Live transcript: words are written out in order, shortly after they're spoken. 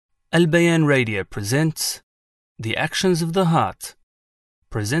Al Bayan Radio presents The Actions of the Heart,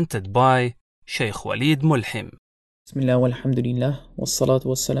 presented by Sheikh Walid Mulhim. بسم الله والحمد لله والصلاة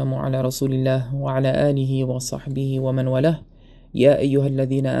والسلام على رسول الله وعلى آله وصحبه ومن والاه. يا أيها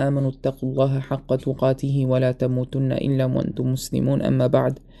الذين آمنوا اتقوا الله حق تقاته ولا تموتن إلا وأنتم مسلمون. أما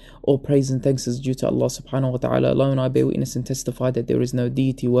بعد. All praise and thanks is due to Allah subhanahu wa ta'ala alone. I bear witness and testify that there is no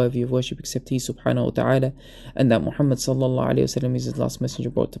deity worthy of worship except He subhanahu wa ta'ala, and that Muhammad sallallahu alayhi wa sallam is His last messenger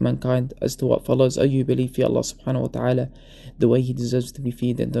brought to mankind. As to what follows, O you believe in Allah subhanahu wa ta'ala the way He deserves to be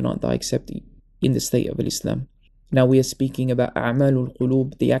feared, and do not die except in the state of Islam. Now we are speaking about a'malul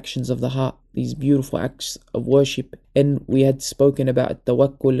qulub, the actions of the heart, these beautiful acts of worship. And we had spoken about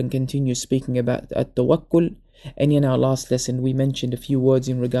at-tawakkul and continue speaking about at-tawakkul. And in our last lesson we mentioned a few words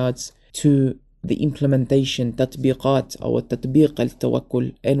in regards to the implementation, tatbiqat or tatbiq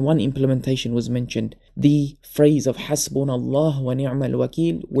al-tawakkul. And one implementation was mentioned, the phrase of hasbunallah wa ni'mal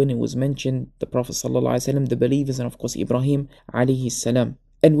wakil. When it was mentioned, the Prophet sallallahu alaihi wasallam, the believers, and of course Ibrahim alayhi salam.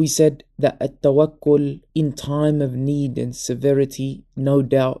 And we said that at-tawakkul in time of need and severity, no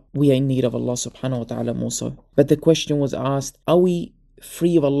doubt we are in need of Allah subhanahu wa ta'ala more so. But the question was asked, are we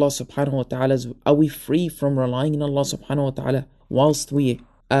free of Allah subhanahu wa ta'ala? Are we free from relying on Allah subhanahu wa ta'ala whilst we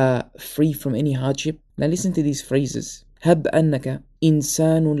are free from any hardship? Now listen to these phrases. هب أنك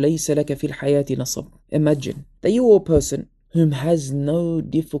إنسان ليس لك في الحياة نصب. Imagine that you are a person whom has no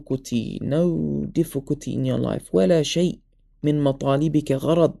difficulty in your life. ولا شيء من مطالبك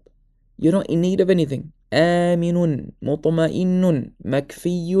غرض. You're not in need of anything. آمن مطمئن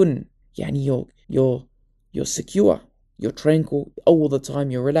مكفي. يعني you're secure, you're tranquil all the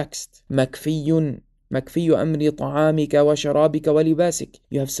time, you're relaxed. مكفي أمر طعامك وشرابك ولباسك.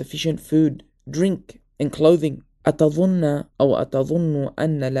 You have sufficient food, drink and clothing. أتظن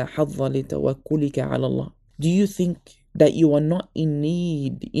أن لا حظ لتوكلك على الله. Do you think that you are not in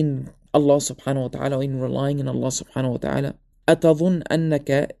need in Allah subhanahu wa ta'ala, in relying on Allah subhanahu wa ta'ala? أتظن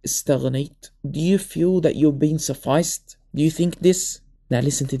أنك استغنيت. Do you feel that you've been sufficed? Do you think this? Now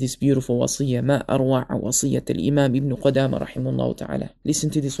listen to this beautiful wasiyah. ما أروع وصية الإمام ابن قدامة رحمه الله تعالى. Listen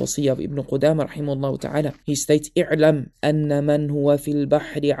to this wasiyah of Ibn Qudamah رحمه الله تعالى. He states, اعلم أن من هو في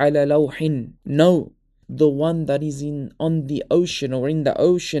البحر على لوح. Know the one that is on the ocean, or in the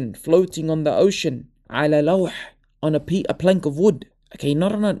ocean, floating on the ocean. على لوح, on a plank of wood. Okay,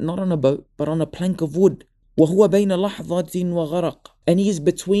 not on a boat, but on a plank of wood. وهو بين لحظة وغرق. And he is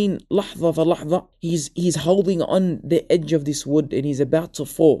between لحظة فلحظة. He's holding on the edge of this wood and he's about to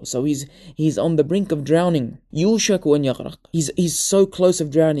fall. So he's on the brink of drowning. يوشك أن يغرق. He's so close of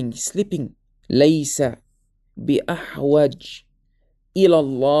drowning. He's slipping. ليس بأحوج إلى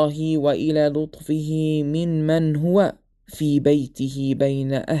الله وإلى لطفه من هو في بيته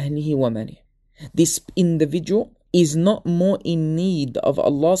بين أهله ومنه. This individual is not more in need of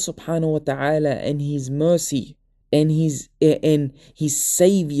Allah subhanahu wa ta'ala and His mercy and His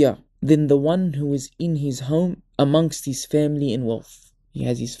savior than the one who is in his home amongst his family and wealth. He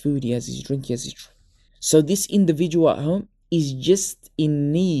has his food, he has his drink, he has his drink. So this individual at home is just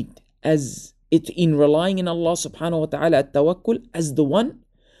in need, in relying on Allah subhanahu wa ta'ala at tawakkul, as the one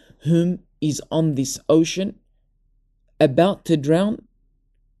whom is on this ocean about to drown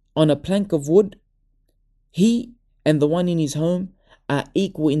on a plank of wood. He and the one in his home are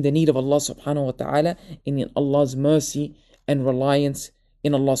equal in the need of Allah subhanahu wa ta'ala and in Allah's mercy and reliance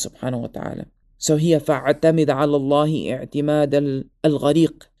in Allah subhanahu wa ta'ala. So here فَاعْتَمِدْ عَلَى اللَّهِ اعْتِمَادَ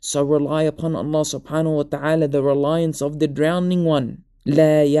الْغَرِيقِ. So rely upon Allah subhanahu wa ta'ala the reliance of the drowning one.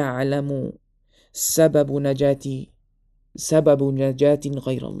 لَا يَعْلَمُ سَبَبُ نَجَاتِ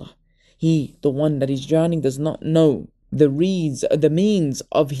غَيْرَ اللَّهِ. He, the one that is drowning, does not know the means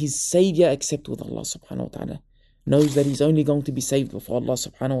of his savior except with Allah subhanahu wa ta'ala. Knows that he's only going to be saved before Allah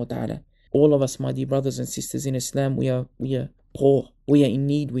subhanahu wa ta'ala. All of us, my dear brothers and sisters in Islam, we are poor, we are in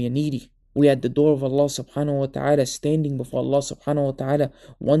need, we are needy. We are at the door of Allah subhanahu wa ta'ala, standing before Allah subhanahu wa ta'ala,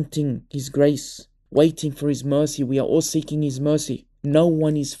 wanting His grace, waiting for His mercy. We are all seeking His mercy. No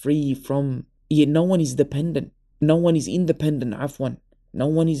one is no one is dependent. No one is independent, afwan. No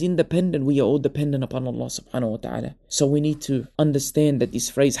one is independent. We are all dependent upon Allah subhanahu wa ta'ala. So we need to understand that this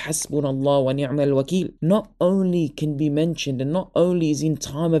phrase, hasbunallah wa ni'mal wakil, not only can be mentioned and not only is in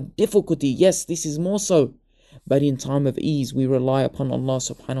time of difficulty. Yes, this is more so. But in time of ease, we rely upon Allah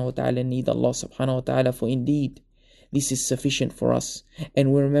subhanahu wa ta'ala and need Allah subhanahu wa ta'ala, for indeed, this is sufficient for us.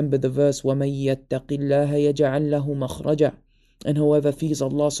 And we remember the verse, وَمَن يَتَّقِ اللَّهَ يَجْعَلْ لَهُ مَخْرَجًا. And whoever fears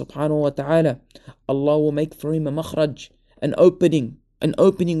Allah subhanahu wa ta'ala, Allah will make for him a makhraj, an opening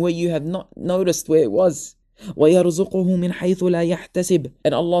where you have not noticed where it was. وَيَرْزُقُهُ مِنْ حَيْثُ لَا يَحْتَسِبُ.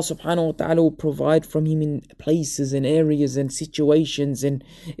 And Allah subhanahu wa ta'ala will provide from him in places and areas and situations and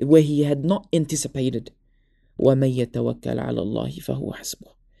where he had not anticipated. وَمَن يَتَوَكَّلْ عَلَى اللَّهِ فَهُوَ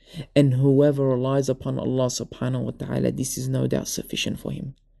حَسْبُهُ. And whoever relies upon Allah subhanahu wa ta'ala, this is no doubt sufficient for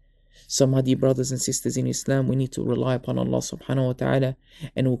him. So my dear brothers and sisters in Islam, we need to rely upon Allah subhanahu wa ta'ala,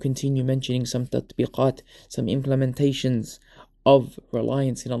 and we'll continue mentioning some tatbiqat, some implementations of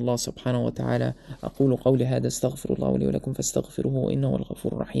reliance in Allah subhanahu wa ta'ala. أقول قولي هذا استغفر الله لي ولكم فاستغفروه إنه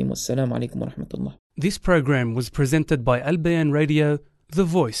الغفور الرحيم والسلام عليكم ورحمة الله. This program was presented by Al Bayan Radio, the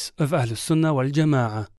voice of Ahlus Sunnah wal Jama'ah.